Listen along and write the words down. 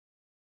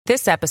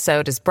This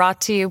episode is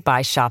brought to you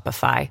by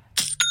Shopify.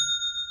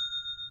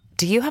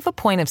 Do you have a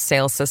point of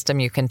sale system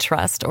you can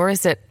trust, or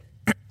is it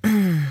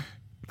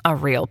a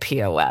real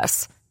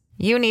POS?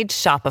 You need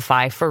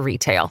Shopify for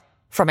retail.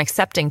 From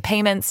accepting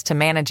payments to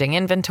managing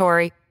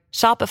inventory,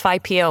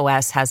 Shopify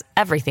POS has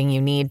everything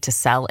you need to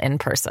sell in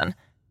person.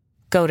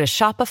 Go to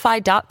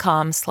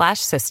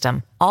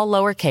shopify.com/system, all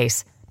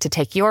lowercase, to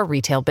take your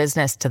retail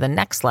business to the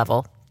next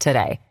level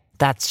today.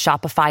 That's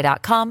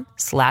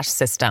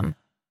shopify.com/system.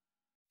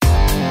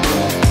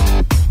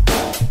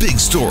 Big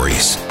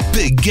stories,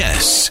 big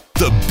guests,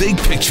 the big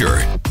picture.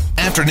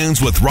 Afternoons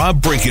with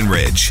Rob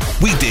Breckenridge.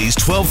 Weekdays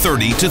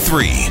 1230 to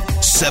 3,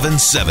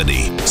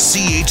 770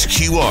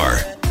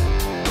 CHQR.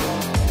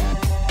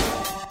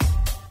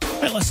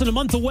 All right, less than a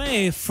month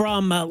away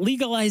from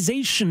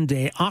legalization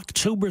day.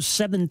 October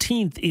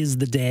 17th is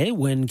the day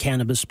when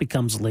cannabis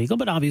becomes legal.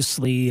 But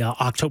obviously,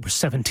 October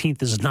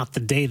 17th is not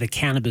the day that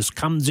cannabis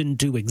comes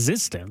into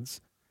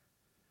existence.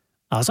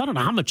 So I don't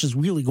know how much is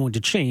really going to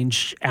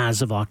change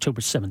as of October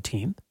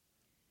 17th.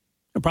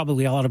 There are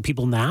probably a lot of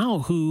people now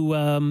who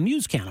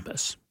use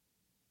cannabis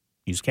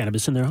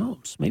in their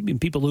homes. Maybe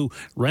people who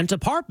rent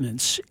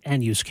apartments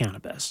and use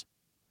cannabis.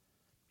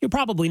 You're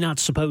probably not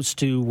supposed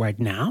to right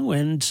now,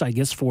 and I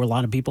guess for a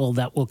lot of people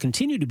that will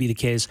continue to be the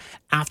case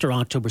after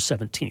October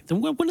 17th.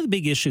 And one of the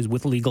big issues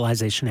with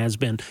legalization has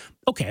been,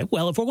 okay,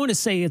 well, if we're going to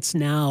say it's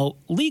now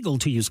legal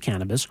to use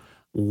cannabis,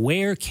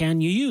 where can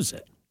you use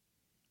it?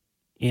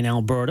 In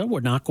Alberta, we're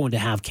not going to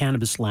have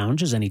cannabis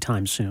lounges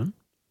anytime soon.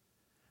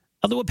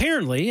 Although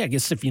apparently, I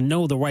guess if you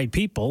know the right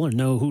people or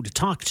know who to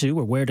talk to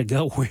or where to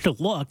go, where to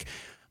look,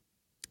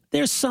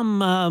 there's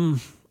some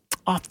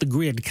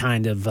off-the-grid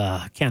kind of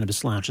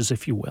cannabis lounges,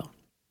 if you will.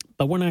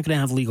 But we're not going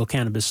to have legal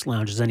cannabis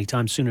lounges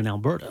anytime soon in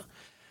Alberta.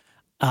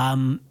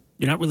 You're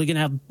not really going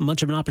to have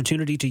much of an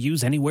opportunity to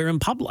use anywhere in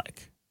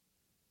public.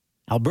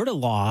 Alberta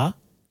law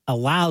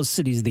allows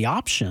cities the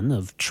option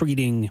of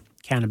treating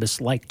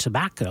cannabis like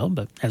tobacco,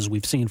 but as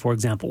we've seen, for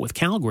example, with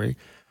Calgary,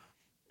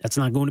 that's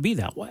not going to be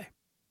that way.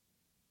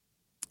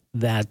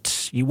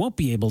 That you won't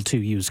be able to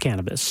use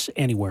cannabis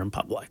anywhere in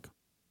public,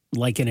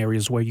 like in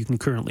areas where you can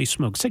currently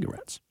smoke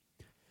cigarettes.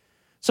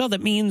 So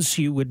that means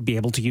you would be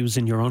able to use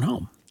in your own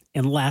home,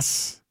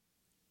 unless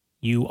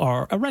you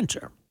are a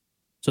renter.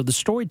 So the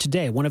story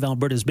today, one of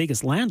Alberta's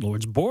biggest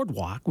landlords,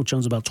 Boardwalk, which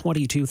owns about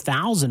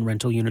 22,000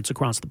 rental units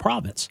across the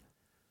province,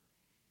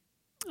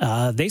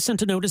 they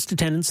sent a notice to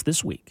tenants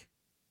this week,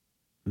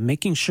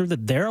 making sure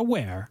that they're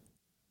aware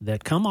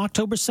that come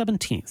October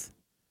 17th,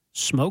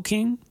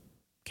 smoking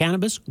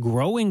cannabis,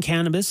 growing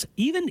cannabis,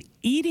 even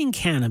eating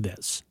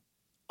cannabis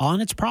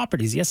on its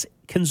properties, yes,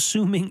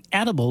 consuming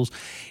edibles,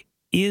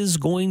 is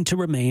going to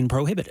remain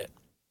prohibited.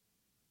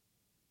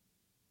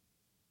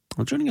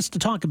 Well, joining us to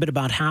talk a bit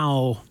about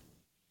how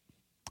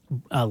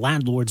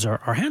landlords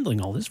are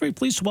handling all this, very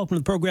pleased to welcome to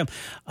the program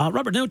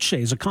Robert Noce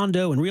is a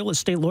condo and real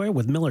estate lawyer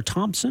with Miller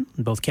Thompson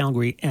in both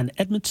Calgary and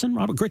Edmonton.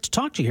 Robert, great to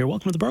talk to you here.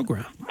 Welcome to the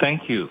program.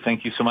 Thank you.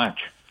 Thank you so much.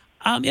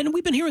 And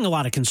we've been hearing a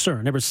lot of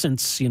concern ever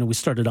since, we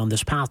started on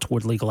this path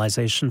toward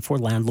legalization for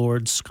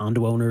landlords,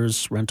 condo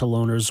owners, rental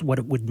owners, what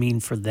it would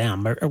mean for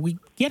them. Are we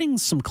getting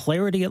some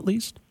clarity at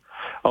least?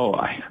 Oh,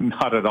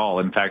 not at all.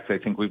 In fact, I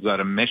think we've got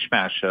a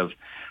mishmash of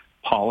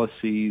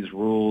policies,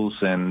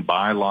 rules, and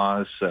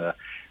bylaws,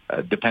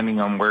 depending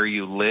on where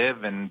you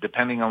live and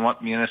depending on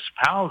what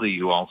municipality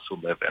you also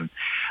live in.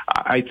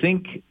 I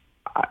think,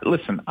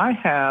 listen, I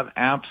have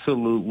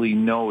absolutely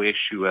no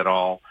issue at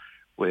all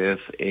with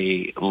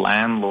a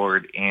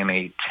landlord in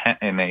a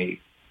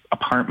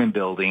apartment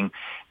building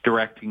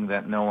directing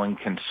that no one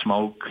can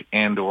smoke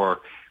and or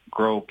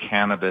grow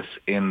cannabis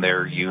in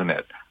their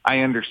unit. I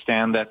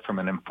understand that from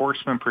an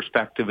enforcement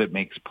perspective, it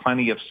makes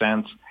plenty of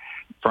sense.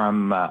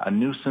 From a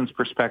nuisance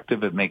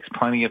perspective, it makes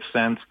plenty of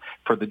sense.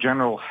 For the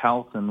general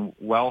health and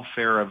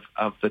welfare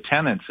of the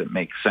tenants, it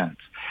makes sense.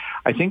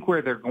 I think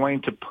where they're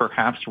going to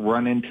perhaps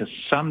run into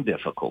some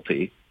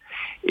difficulty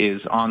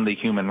is on the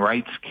human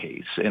rights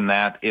case, in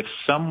that if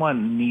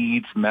someone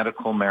needs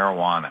medical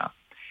marijuana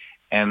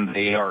and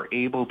they are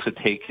able to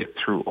take it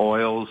through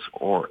oils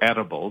or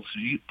edibles,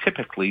 you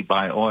typically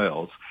buy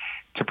oils,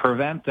 to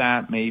prevent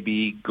that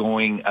maybe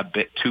going a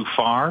bit too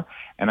far,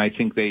 and I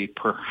think they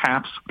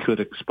perhaps could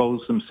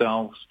expose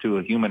themselves to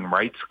a human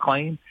rights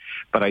claim.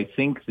 But I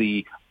think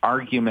the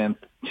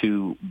argument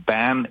to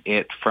ban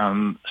it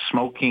from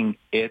smoking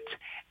it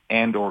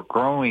and or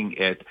growing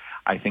it,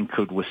 I think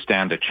could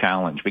withstand a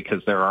challenge,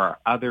 because there are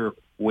other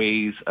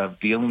ways of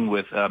dealing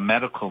with a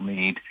medical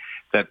need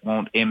that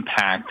won't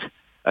impact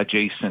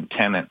adjacent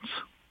tenants.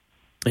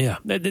 Yeah,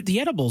 the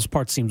edibles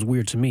part seems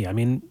weird to me. I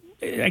mean,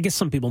 I guess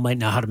some people might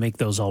know how to make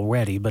those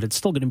already, but it's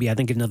still going to be, I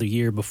think, another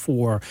year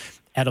before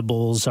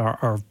edibles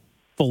are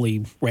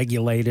fully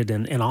regulated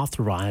and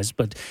authorized.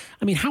 But,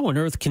 I mean, how on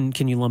earth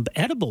can you lump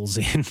edibles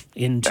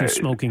into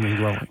smoking and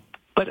growing?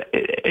 But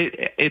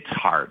it's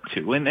hard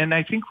to. And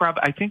I think, Rob,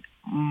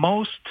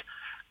 most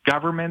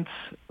governments,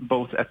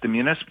 both at the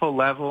municipal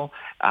level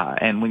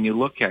and when you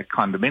look at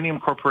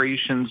condominium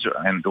corporations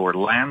and or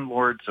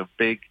landlords of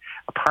big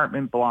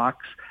apartment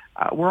blocks,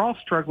 we're all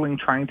struggling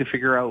trying to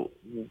figure out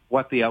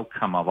what the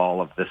outcome of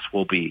all of this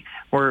will be.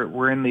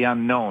 We're in the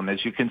unknown.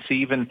 As you can see,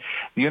 even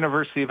the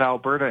University of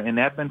Alberta in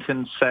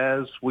Edmonton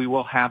says we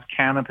will have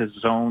cannabis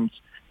zones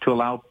to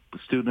allow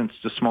students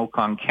to smoke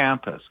on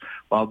campus,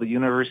 while the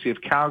University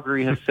of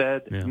Calgary has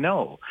said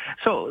no.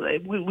 So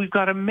we've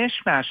got a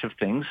mishmash of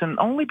things, and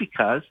only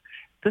because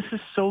this is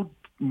so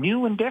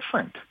new and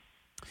different.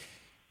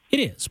 It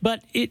is,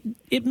 but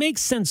it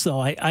makes sense, though,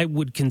 I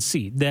would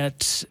concede,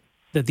 that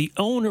the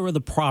owner of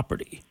the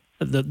property,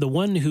 the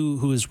one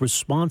who is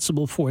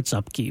responsible for its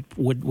upkeep,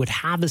 would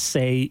have a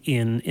say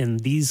in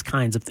these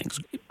kinds of things.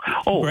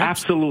 Oh, right?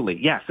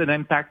 Absolutely, yes. And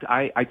in fact,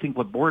 I think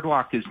what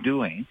Boardwalk is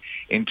doing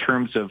in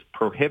terms of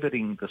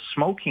prohibiting the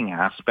smoking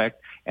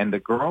aspect and the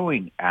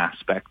growing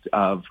aspect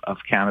of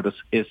cannabis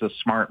is a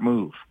smart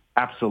move.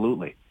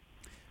 Absolutely.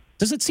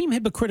 Does it seem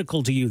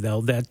hypocritical to you,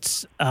 though,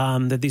 that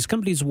these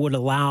companies would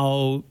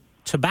allow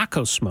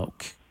tobacco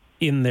smoke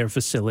in their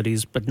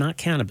facilities, but not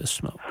cannabis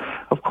smoke?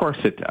 Of course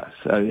it does.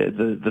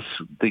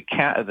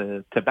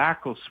 The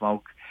tobacco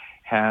smoke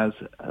has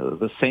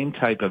the same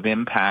type of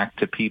impact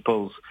to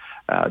people's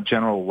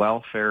general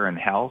welfare and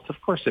health.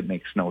 Of course, it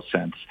makes no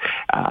sense.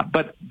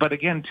 But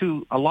again,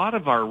 too, a lot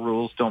of our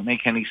rules don't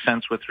make any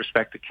sense with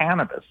respect to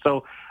cannabis.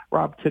 So,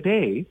 Rob,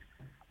 today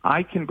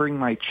I can bring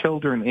my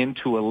children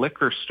into a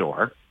liquor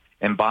store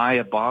and buy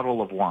a bottle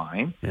of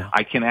wine. Yeah.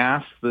 I can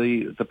ask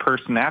the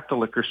person at the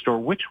liquor store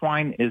which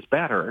wine is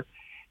better,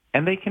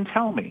 and they can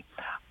tell me.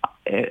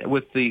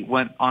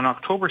 On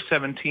October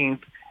 17th,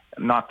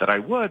 not that I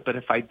would, but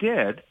if I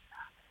did,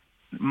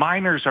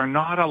 minors are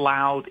not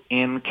allowed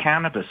in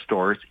cannabis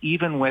stores,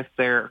 even with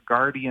their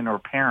guardian or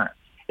parent.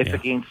 It's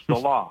against the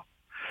law.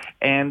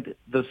 And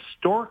the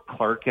store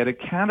clerk at a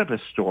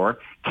cannabis store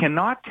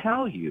cannot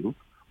tell you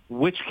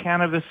which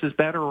cannabis is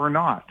better or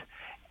not.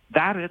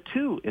 That,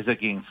 too, is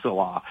against the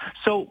law.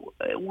 So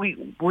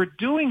we're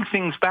doing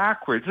things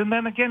backwards. And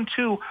then again,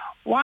 too,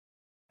 why?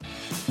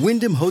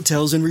 Wyndham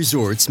Hotels and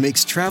Resorts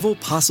makes travel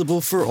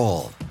possible for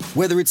all.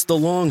 Whether it's the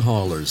long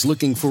haulers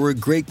looking for a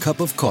great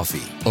cup of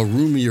coffee, a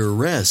roomier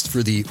rest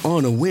for the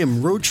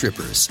on-a-whim road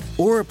trippers,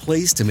 or a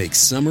place to make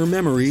summer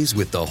memories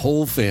with the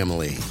whole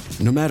family.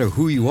 No matter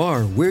who you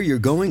are, where you're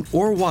going,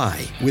 or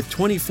why, with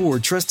 24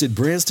 trusted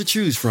brands to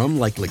choose from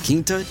like La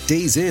Quinta,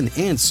 Days Inn,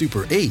 and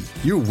Super 8,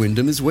 your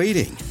Wyndham is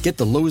waiting. Get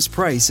the lowest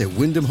price at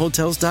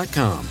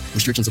WyndhamHotels.com.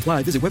 Restrictions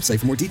apply. Visit website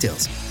for more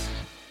details.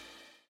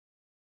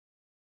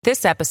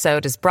 This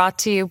episode is brought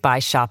to you by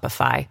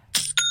Shopify.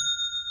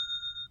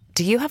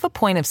 Do you have a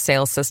point of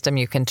sale system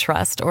you can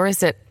trust, or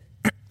is it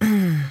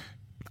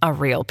a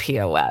real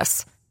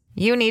POS?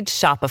 You need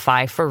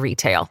Shopify for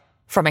retail.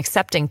 From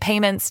accepting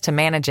payments to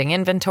managing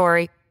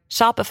inventory,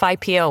 Shopify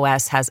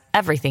POS has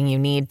everything you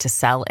need to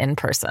sell in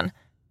person.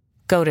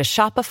 Go to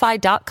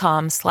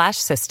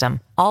shopify.com/system,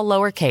 all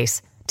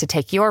lowercase, to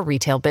take your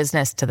retail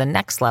business to the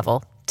next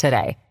level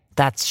today.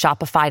 That's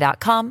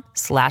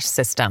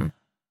shopify.com/system.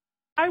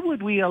 Why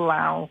would we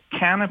allow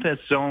cannabis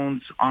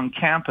zones on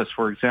campus,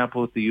 for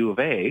example, at the U of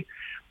A,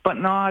 but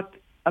not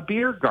a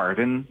beer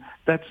garden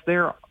that's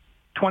there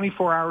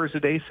 24 hours a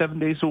day, 7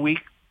 days a week,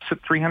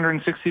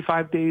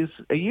 365 days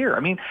a year? I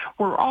mean,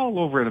 we're all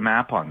over the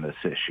map on this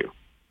issue.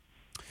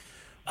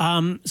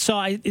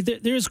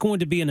 There's going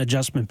to be an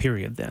adjustment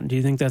period then. Do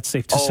you think that's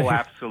safe to say? Oh,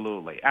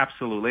 absolutely.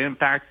 Absolutely. In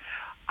fact,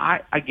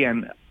 the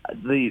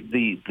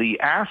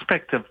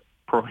aspect of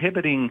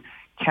prohibiting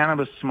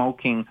cannabis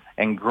smoking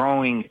and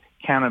growing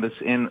cannabis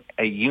in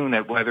a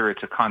unit, whether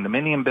it's a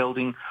condominium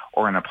building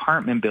or an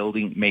apartment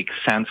building, makes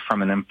sense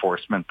from an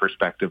enforcement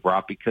perspective,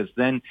 Rob, because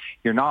then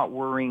you're not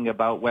worrying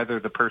about whether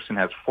the person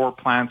has 4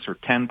 plants or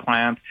 10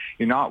 plants.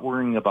 You're not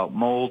worrying about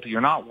mold.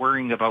 You're not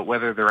worrying about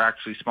whether they're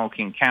actually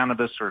smoking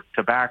cannabis or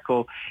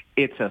tobacco.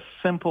 It's a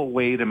simple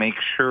way to make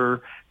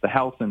sure the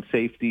health and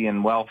safety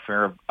and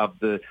welfare of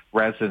the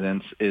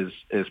residents is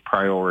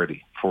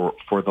priority for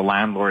the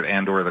landlord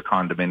and or the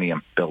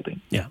condominium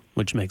building. Yeah,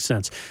 which makes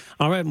sense.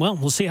 All right, well,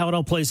 we'll see how it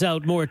all plays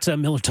out. More at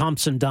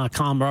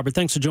MillerThompson.com. Robert,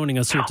 thanks for joining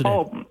us here today.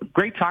 Oh,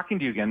 great talking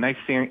to you again. Nice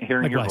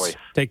hearing your voice.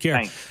 Take care.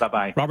 Thanks.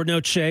 Bye-bye. Robert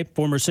Noche,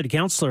 former city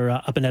councilor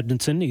up in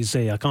Edmonton. He's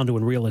a condo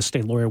and real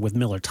estate lawyer with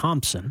Miller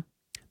Thompson.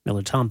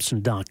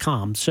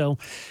 MillerThompson.com. So,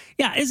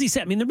 yeah, as he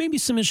said, I mean, there may be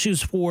some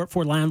issues for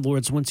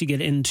landlords once you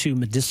get into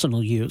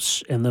medicinal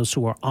use and those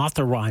who are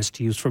authorized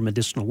to use for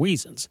medicinal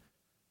reasons,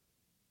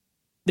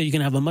 that you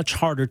can have a much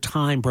harder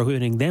time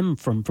prohibiting them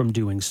from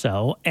doing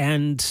so.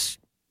 And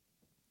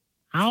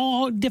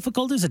how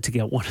difficult is it to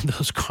get one of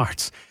those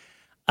cards?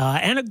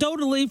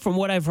 Anecdotally, from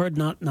what I've heard,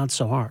 not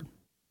so hard.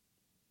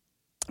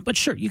 But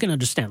sure, you can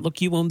understand.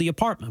 Look, you own the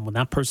apartment. When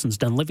that person's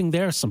done living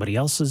there, somebody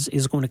else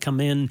is going to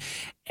come in,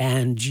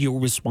 and you're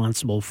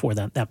responsible for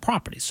that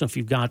property. So if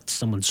you've got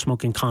someone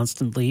smoking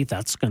constantly,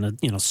 that's going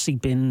to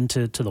seep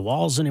into the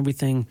walls and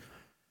everything.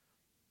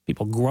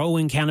 People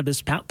growing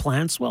cannabis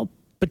plants, well,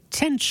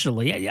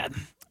 potentially, yeah.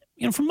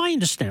 From my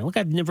understanding, look,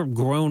 I've never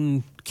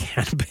grown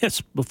cannabis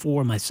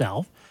before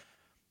myself.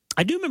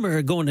 I do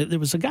remember there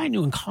was a guy I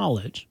knew in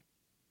college,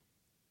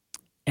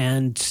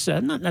 and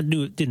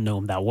didn't know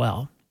him that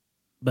well.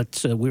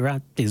 but we were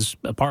at his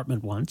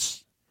apartment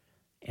once,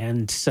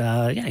 and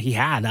he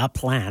had a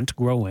plant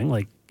growing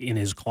like in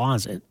his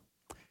closet,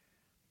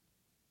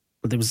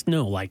 but there was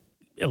no like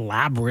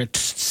elaborate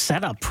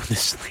setup for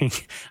this thing.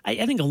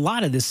 I think a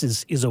lot of this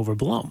is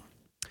overblown.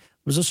 There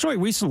was a story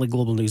recently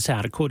Global News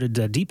had. It quoted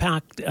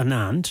Deepak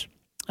Anand,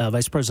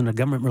 Vice President of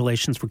Government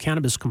Relations for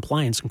Cannabis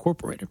Compliance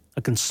Incorporated,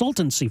 a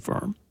consultancy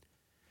firm.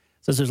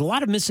 Says there's a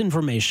lot of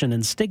misinformation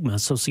and stigma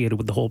associated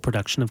with the whole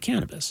production of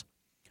cannabis.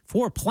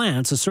 4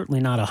 plants is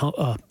certainly not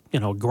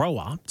a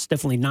grow-op. It's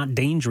definitely not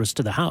dangerous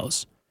to the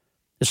house.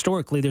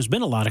 Historically, there's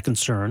been a lot of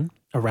concern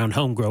around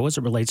home grow as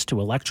it relates to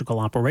electrical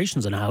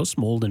operations in a house,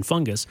 mold and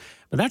fungus,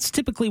 but that's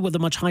typically with a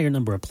much higher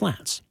number of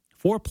plants.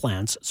 4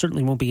 plants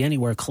certainly won't be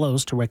anywhere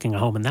close to wrecking a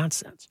home in that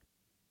sense.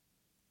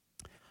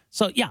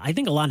 So, yeah, I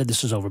think a lot of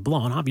this is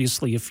overblown.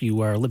 Obviously, if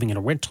you are living in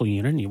a rental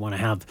unit and you want to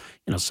have,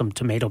 some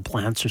tomato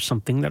plants or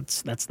something,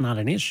 that's not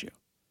an issue.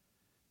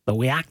 But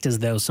we act as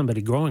though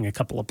somebody growing a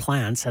couple of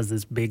plants has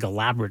this big,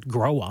 elaborate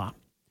grow-op,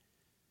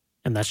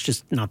 and that's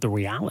just not the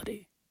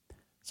reality.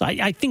 So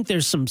I think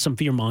there's some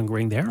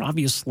fear-mongering there.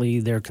 Obviously,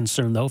 they're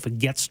concerned, though, if it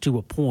gets to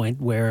a point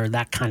where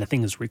that kind of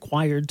thing is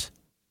required,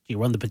 you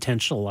run the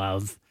potential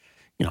of,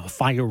 a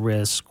fire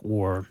risk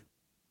or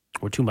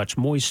too much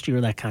moisture,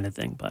 that kind of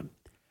thing. But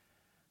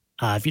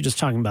if you're just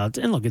talking about,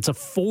 and look, it's a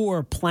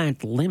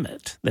 4-plant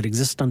limit that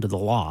exists under the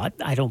law.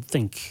 I don't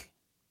think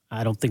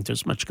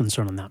there's much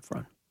concern on that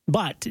front.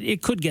 But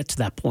it could get to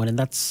that point, and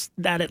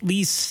that at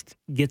least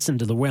gets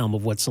into the realm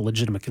of what's a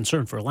legitimate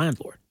concern for a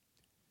landlord.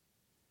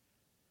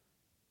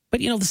 But,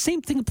 the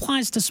same thing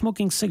applies to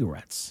smoking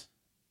cigarettes.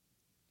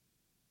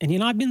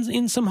 And, I've been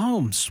in some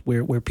homes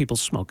where people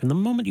smoke, and the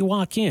moment you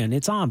walk in,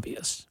 it's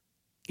obvious,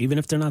 even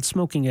if they're not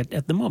smoking it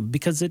at the moment,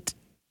 because it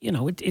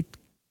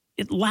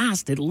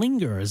lasts, it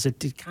lingers,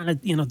 it kind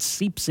of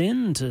seeps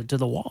into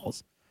the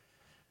walls.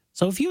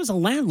 So if you as a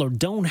landlord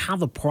don't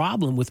have a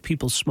problem with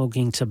people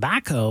smoking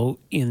tobacco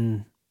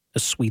in a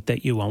suite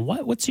that you own,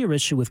 what's your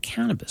issue with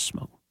cannabis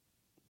smoke?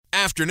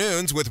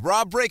 Afternoons with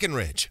Rob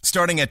Breckenridge,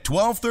 starting at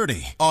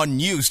 12:30 on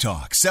News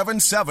Talk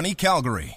 770 Calgary.